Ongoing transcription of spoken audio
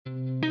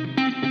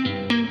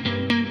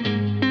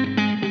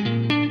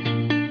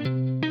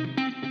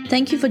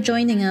Thank you for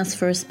joining us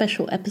for a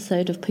special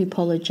episode of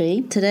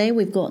Poopology. Today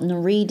we've got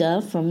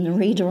Nerida from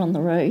Nerida on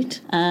the Road,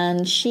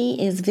 and she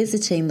is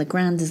visiting the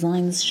Grand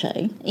Designs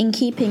Show. In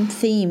keeping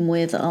theme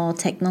with our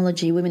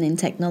technology, Women in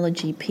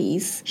Technology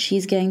piece,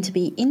 she's going to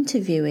be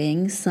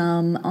interviewing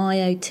some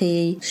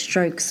IoT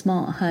stroke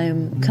smart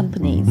home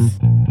companies.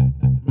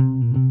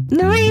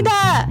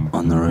 Nerida!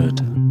 On the road.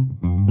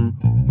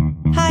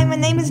 Hi, my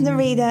name is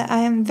Nerida.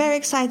 I am very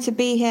excited to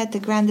be here at the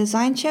Grand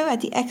Design Show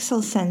at the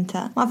Excel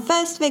Centre. My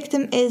first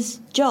victim is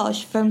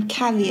Josh from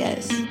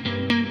Cavius.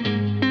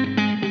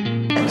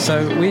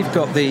 So we've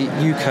got the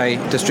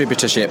UK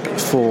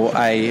distributorship for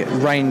a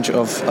range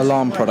of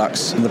alarm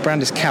products. The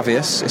brand is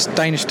Cavius. It's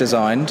Danish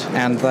designed,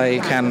 and they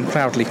can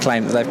proudly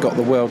claim that they've got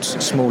the world's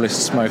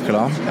smallest smoke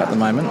alarm at the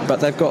moment. But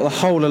they've got the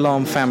whole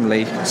alarm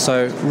family.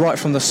 So right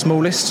from the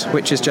smallest,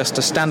 which is just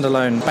a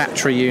standalone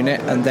battery unit,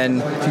 and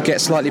then if you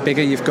get slightly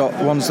bigger, you've got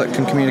ones that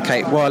can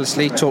communicate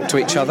wirelessly, talk to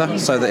each other,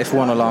 so that if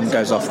one alarm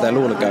goes off, they'll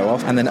all go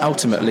off. And then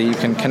ultimately, you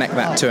can connect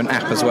that to an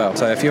app as well.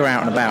 So if you're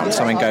out and about and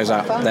something goes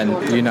up,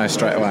 then you know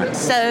straight away.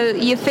 So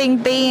you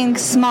think being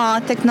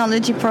smart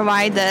technology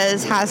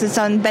providers has its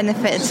own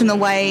benefits in a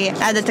way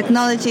that the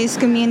technology is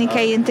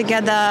communicating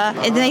together?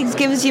 It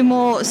gives you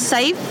more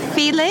safe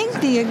feeling?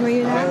 Do you agree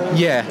with that?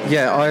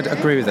 Yeah, I'd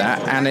agree with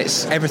that. And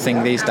it's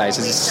everything these days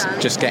is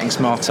just getting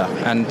smarter.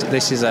 And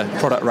this is a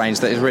product range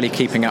that is really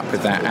keeping up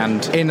with that.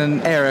 And in an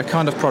area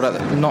kind of product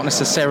that not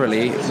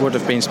necessarily would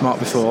have been smart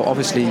before,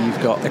 obviously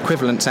you've got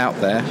equivalents out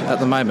there at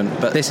the moment.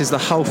 But this is the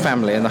whole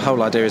family, and the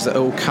whole idea is that it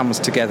all comes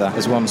together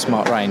as one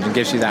smart range and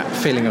gives you that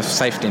feeling of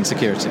safety and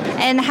security.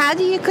 And how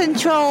do you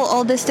control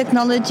all this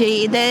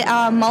technology? There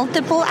are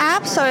multiple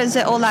apps, or is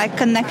it all like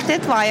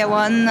connected via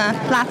one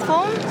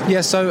platform?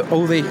 Yeah, so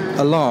all the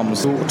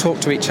alarms will talk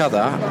to each other,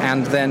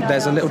 and then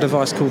there's a little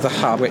device called the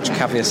Hub, which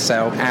Cavius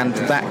sell, and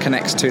that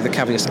connects to the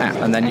Cavius app,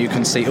 and then you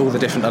can see all the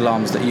different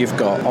alarms that you've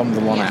got on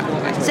the one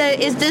app. So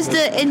is this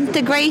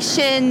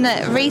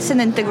the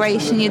recent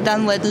integration you've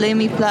done with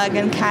LumiPlug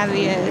and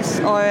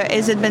Cavius, or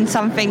has it been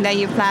something that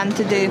you plan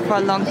to do for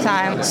a long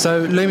time?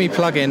 So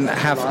LumiPlugin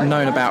have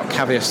known about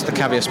Cavius, the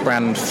Cavius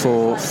brand,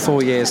 for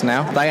 4 years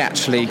now. They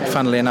actually,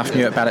 funnily enough,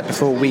 knew about it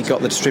before we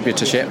got the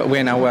distributorship, but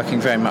we're now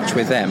working very much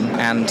with them,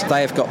 and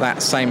they have got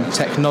that same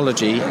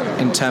technology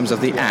in terms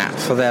of the app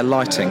for their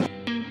lighting.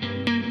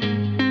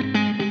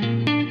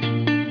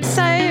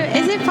 So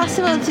is it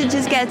possible to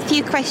just get a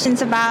few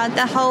questions about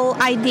the whole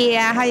idea,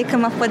 how you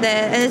come up with it?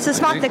 And it's a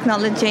smart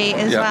technology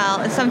as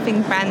well. It's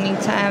something brand new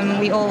to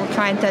we all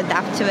trying to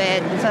adapt to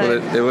it.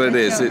 So it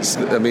is.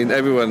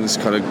 Everyone's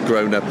kind of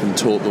grown up and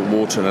taught that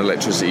water and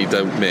electricity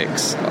don't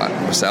mix.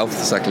 Myself,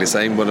 exactly the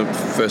same. When I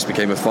first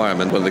became a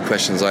fireman, one of the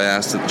questions I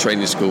asked at the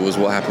training school was,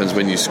 what happens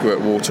when you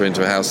squirt water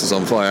into a house that's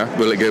on fire?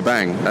 Will it go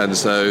bang? And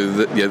so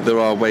there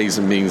are ways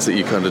and means that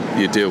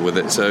you deal with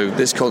it. So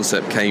this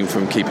concept came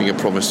from keeping a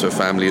promise to a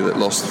family that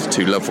lost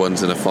two loved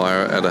ones in a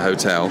fire at a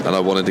hotel, and I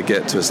wanted to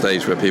get to a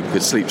stage where people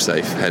could sleep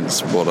safe,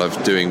 hence what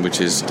I'm doing,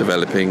 which is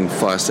developing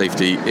fire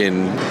safety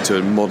into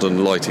a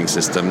modern lighting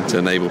system to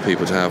enable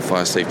people to have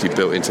fire safety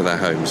built into their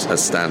homes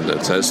as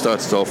standard. So it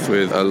started off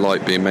with a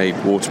light being made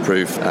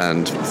waterproof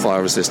and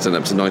fire resistant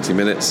up to 90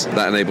 minutes.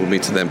 That enabled me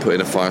to then put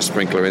in a fire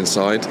sprinkler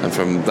inside, and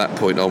from that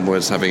point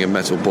onwards, having a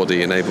metal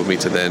body enabled me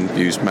to then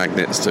use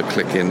magnets to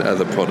click in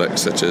other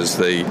products such as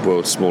the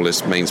world's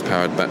smallest mains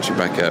powered battery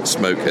backup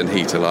smoke and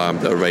heat alarm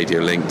that are radio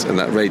linked, and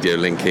that radio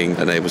linking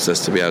enables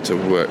us to be able to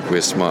work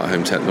with smart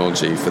home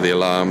technology for the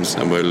alarms,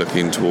 and we're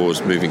looking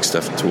towards moving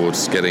stuff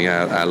towards getting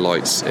our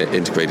lights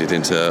integrated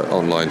into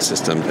online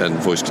systems and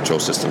voice control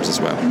systems as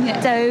well.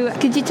 Yeah. So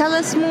could you tell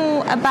us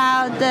more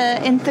about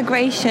the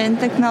integration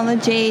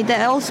technology?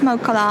 The all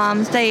smoke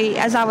alarms, they,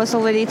 as I was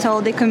already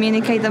told, they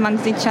communicate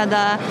amongst each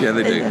other. Yeah,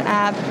 they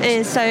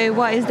do. So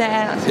what is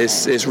there?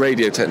 It's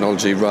radio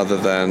technology rather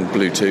than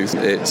Bluetooth.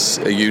 It's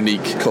a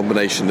unique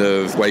combination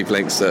of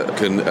wavelengths that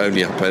can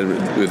only happen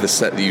with the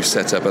set that you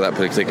set up at that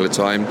particular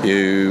time.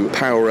 You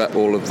power up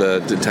all of the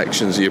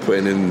detections you're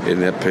putting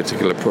in a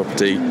particular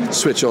property,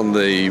 switch on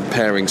the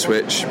pairing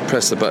switch,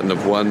 press the button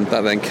of one,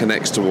 that then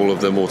connects to all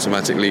of them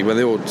automatically. When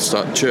they all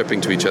start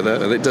chirping to each other,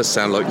 and it does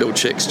sound like little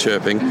chicks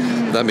chirping,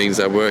 that means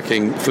they're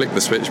working. Flick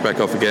the switch back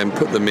off again,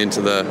 put them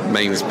into the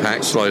mains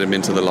pack, slide them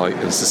into the light.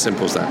 It's as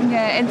simple as that.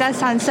 Yeah, it does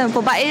sound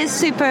simple, but it is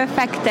super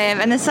effective,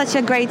 and there's such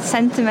a great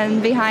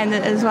sentiment behind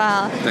it as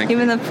well.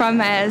 Even the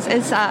promise,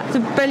 it's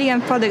a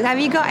brilliant product. Have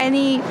you got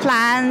any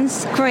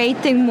plans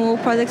creating more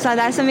products like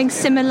that? Something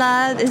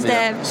similar? Is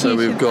there? So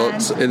we've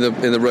got in the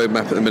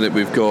roadmap at the minute,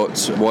 we've got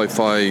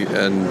Wi-Fi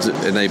and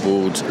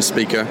enabled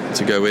speaker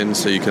to go in,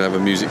 so you can have a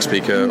music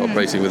speaker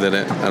operating within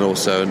it, and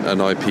also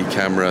an IP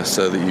camera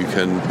so that you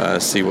can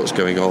see what's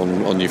going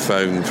on your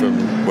phone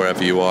from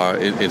wherever you are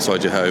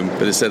inside your home.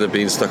 But instead of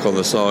being stuck on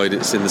the side,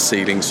 it's in the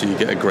ceiling, so you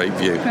get a great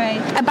view.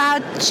 Great.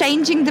 About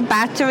changing the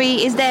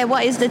battery,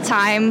 what is the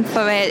time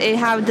for it?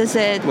 How does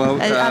it? Well,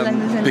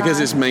 because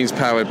it's mains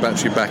powered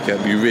battery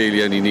backup, you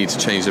really only need to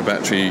change the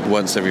battery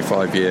once every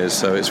 5 years.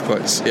 So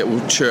it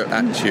will chirp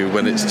at you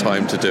when it's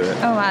time to do it.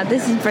 Oh wow,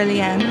 this is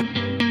brilliant.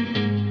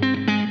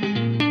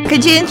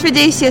 Could you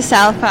introduce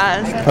yourself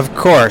first? Of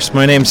course.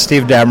 My name's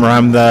Steve Dabmer.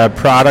 I'm the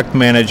product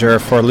manager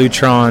for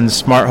Lutron's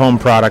smart home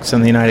products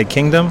in the United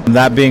Kingdom,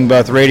 that being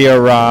both Radio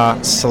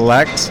Raw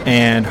Select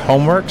and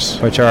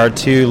Homeworks, which are our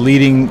two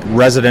leading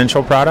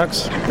residential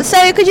products.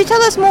 So could you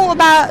tell us more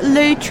about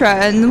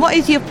Lutron? What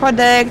is your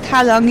product?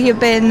 How long you've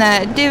been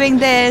doing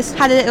this?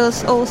 How did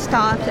it all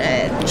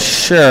started?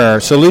 Sure.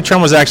 So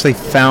Lutron was actually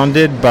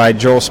founded by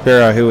Joel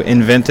Spera, who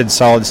invented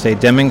solid-state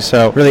dimming.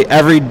 So really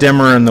every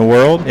dimmer in the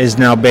world is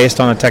now based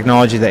on a technology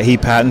that he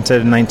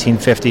patented in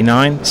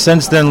 1959.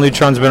 Since then,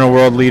 Lutron's been a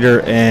world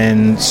leader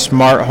in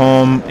smart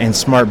home and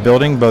smart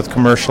building, both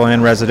commercial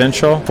and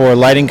residential, for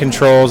lighting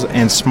controls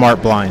and smart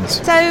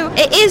blinds. So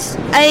it is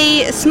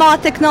a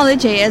smart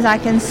technology, as I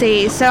can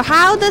see. So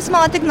how does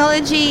smart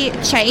technology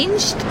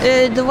changed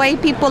the way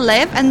people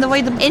live and the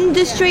way the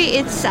industry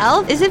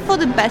itself? Is it for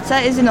the better?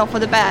 Is it not for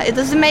the better?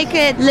 Does it make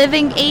it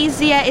living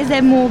easier? Is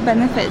there more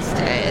benefits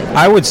to it?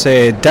 I would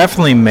say it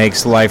definitely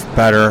makes life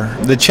better.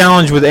 The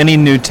challenge with any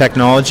new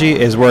technology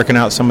is working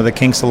out some of the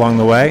kinks along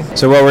the way.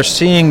 So what we're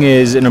seeing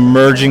is an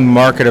emerging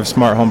market of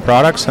smart home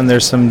products, and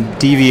there's some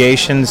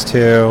deviations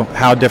to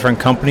how different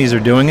companies are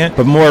doing it.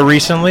 But more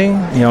recently,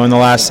 in the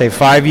last, say,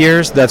 5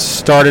 years, that's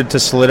started to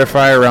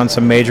solidify around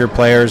some major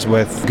players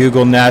with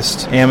Google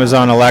Nest,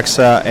 Amazon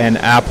Alexa, and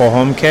Apple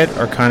HomeKit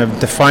are kind of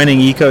defining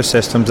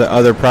ecosystems that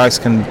other products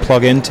can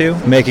plug into,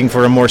 making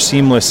for a more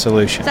seamless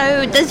solution.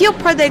 So does your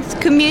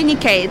product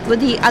communicate with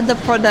the other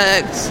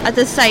products at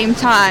the same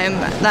time,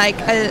 like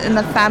in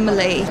a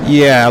family?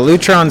 Yeah,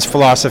 Lutron's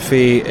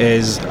philosophy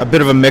is a bit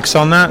of a mix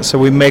on that. So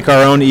we make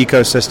our own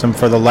ecosystem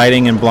for the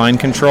lighting and blind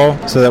control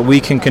so that we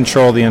can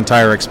control the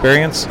entire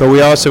experience. But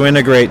we also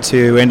integrate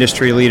to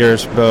industry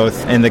leaders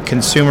both in the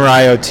consumer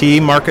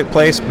IoT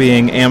marketplace,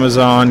 being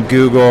Amazon,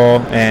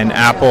 Google, and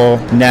Apple,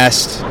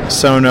 Nest,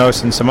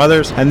 Sonos, and some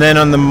others. And then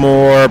on the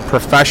more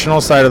professional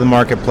side of the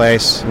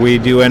marketplace, we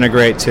do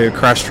integrate to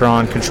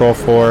Crestron,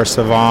 Control4,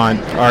 Savant,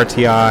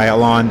 RTI,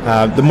 Alon,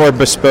 the more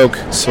bespoke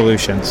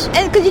solutions.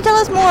 And could you tell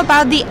us more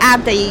about the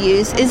app that you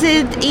use? Is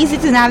it easy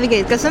to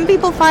navigate? Because some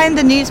people find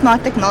the new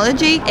smart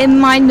technology, it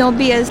might not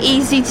be as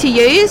easy to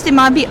use. It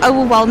might be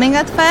overwhelming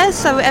at first.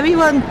 So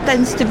everyone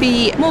tends to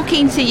be more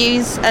keen to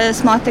use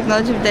smart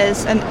technology if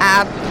there's an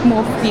app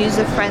more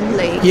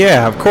user-friendly.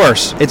 Yeah, of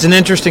course. It's an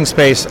interesting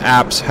space.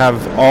 Apps have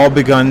all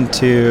begun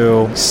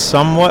to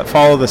somewhat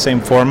follow the same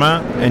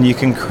format, and you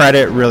can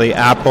credit really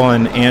Apple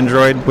and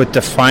Android with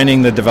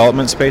defining the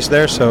development space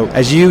there. So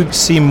as you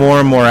see more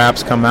and more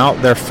apps come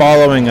out, they're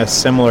following a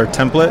similar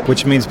template,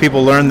 which means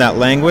people learn that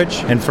language,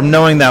 and from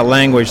knowing that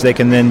language, they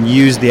can then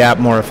use the app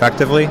more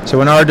effectively.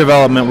 So in our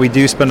development, we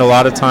do spend a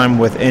lot of time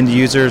with end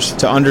users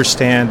to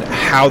understand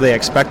how they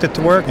expect it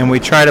to work, and we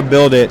try to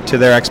build it to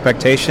their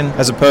expectation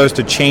as opposed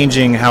to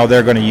changing how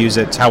they're going to use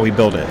it. It's how we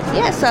build it.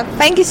 Yeah, so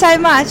thank you so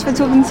much for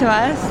talking to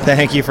us.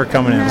 Thank you for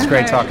coming in. It was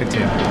great talking to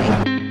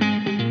you.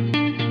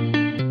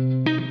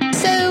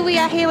 We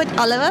are here with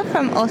Oliver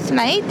from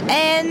Automate,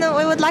 and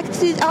we would like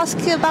to ask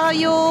you about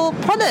your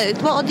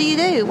product. What do you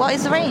do? What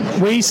is the range?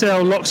 We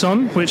sell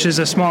Loxon, which is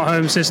a smart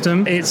home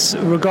system. It's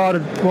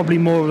regarded probably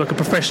more like a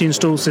professionally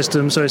installed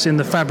system, so it's in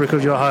the fabric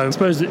of your home. I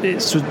suppose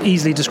it's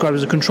easily described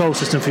as a control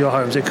system for your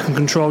homes. It can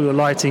control your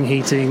lighting,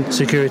 heating,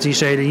 security,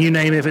 shading, you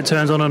name it. If it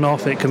turns on and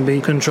off, it can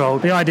be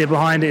controlled. The idea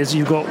behind it is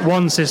you've got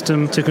one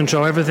system to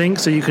control everything,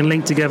 so you can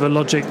link together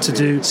logic to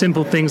do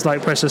simple things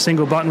like press a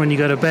single button when you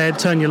go to bed,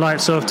 turn your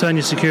lights off, turn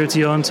your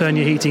security on, turn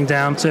your heating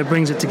down, so it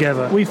brings it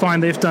together. We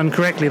find that if done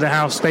correctly, the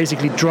house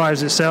basically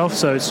drives itself,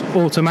 so it's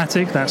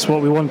automatic. That's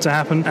what we want to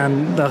happen,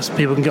 and thus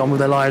people can get on with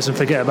their lives and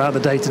forget about the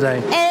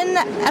day-to-day. And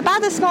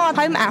about the smart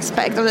home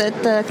aspect of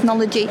the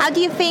technology, how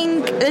do you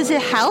think does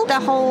it help the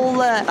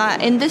whole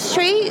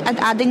industry at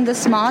adding the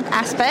smart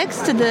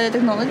aspects to the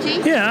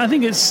technology? Yeah, I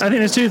think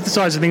there's two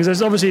sides of things.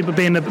 There's obviously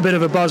been a bit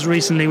of a buzz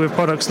recently with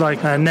products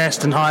like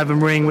Nest and Hive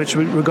and Ring, which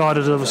we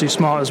regarded as obviously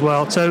smart as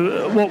well.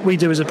 So what we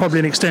do is probably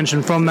an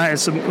extension from that.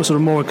 It's a sort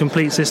of more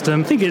complete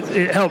system. I think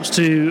it helps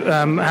to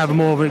have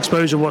more of an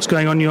exposure of what's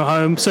going on in your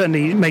home.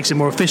 Certainly makes it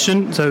more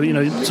efficient. So,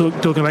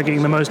 talking about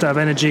getting the most out of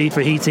energy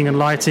for heating and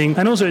lighting.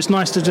 And also it's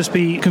nice to just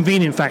be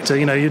convenient factor.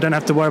 You don't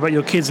have to worry about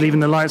your kids leaving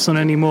the lights on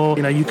anymore.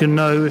 You can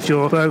know if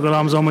your burglar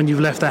alarm's on when you've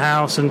left the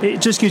house, and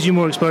it just gives you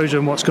more exposure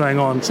on what's going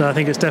on. So I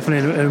think it's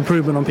definitely an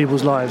improvement on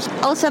people's lives.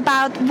 Also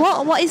about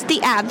what is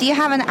the app? Do you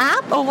have an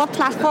app, or what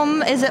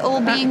platform is it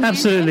all being used?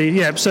 Absolutely,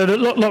 yeah. So the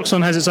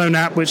Loxon has its own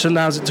app which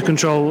allows it to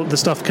control the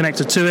stuff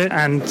connected to it,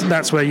 and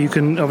that's where you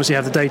can obviously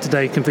have the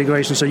day-to-day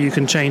configuration, so you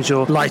can change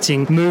your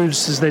lighting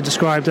moods, as they're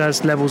described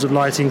as, levels of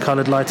lighting,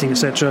 coloured lighting,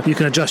 etc. You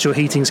can adjust your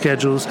heating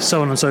schedules,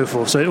 so on and so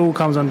forth. So it all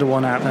comes under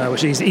one app,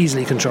 which is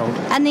easily controlled.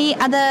 Any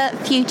other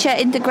future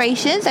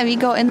integrations? Have you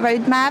got a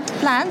roadmap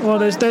plan? Well,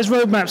 there's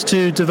roadmaps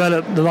to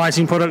develop the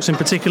lighting products in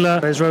particular.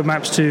 There's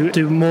roadmaps to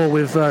do more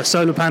with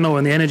solar panel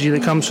and the energy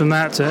that comes from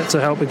that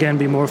to help, again,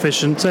 be more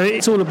efficient. So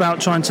it's all about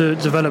trying to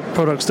develop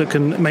products that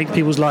can make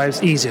people's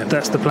lives easier.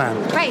 That's the plan.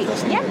 Great.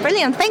 Yeah,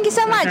 brilliant. Thank you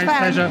so much. Okay,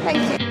 pleasure.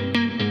 Thank you.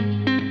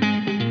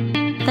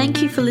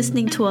 Thank you for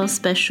listening to our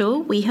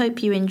special. We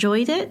hope you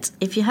enjoyed it.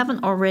 If you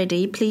haven't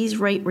already, please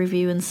rate,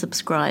 review and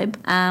subscribe.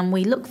 And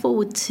we look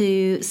forward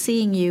to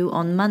seeing you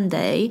on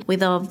Monday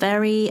with our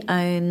very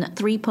own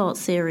 3-part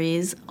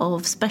series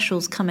of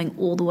specials coming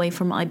all the way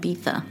from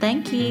Ibiza.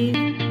 Thank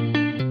you.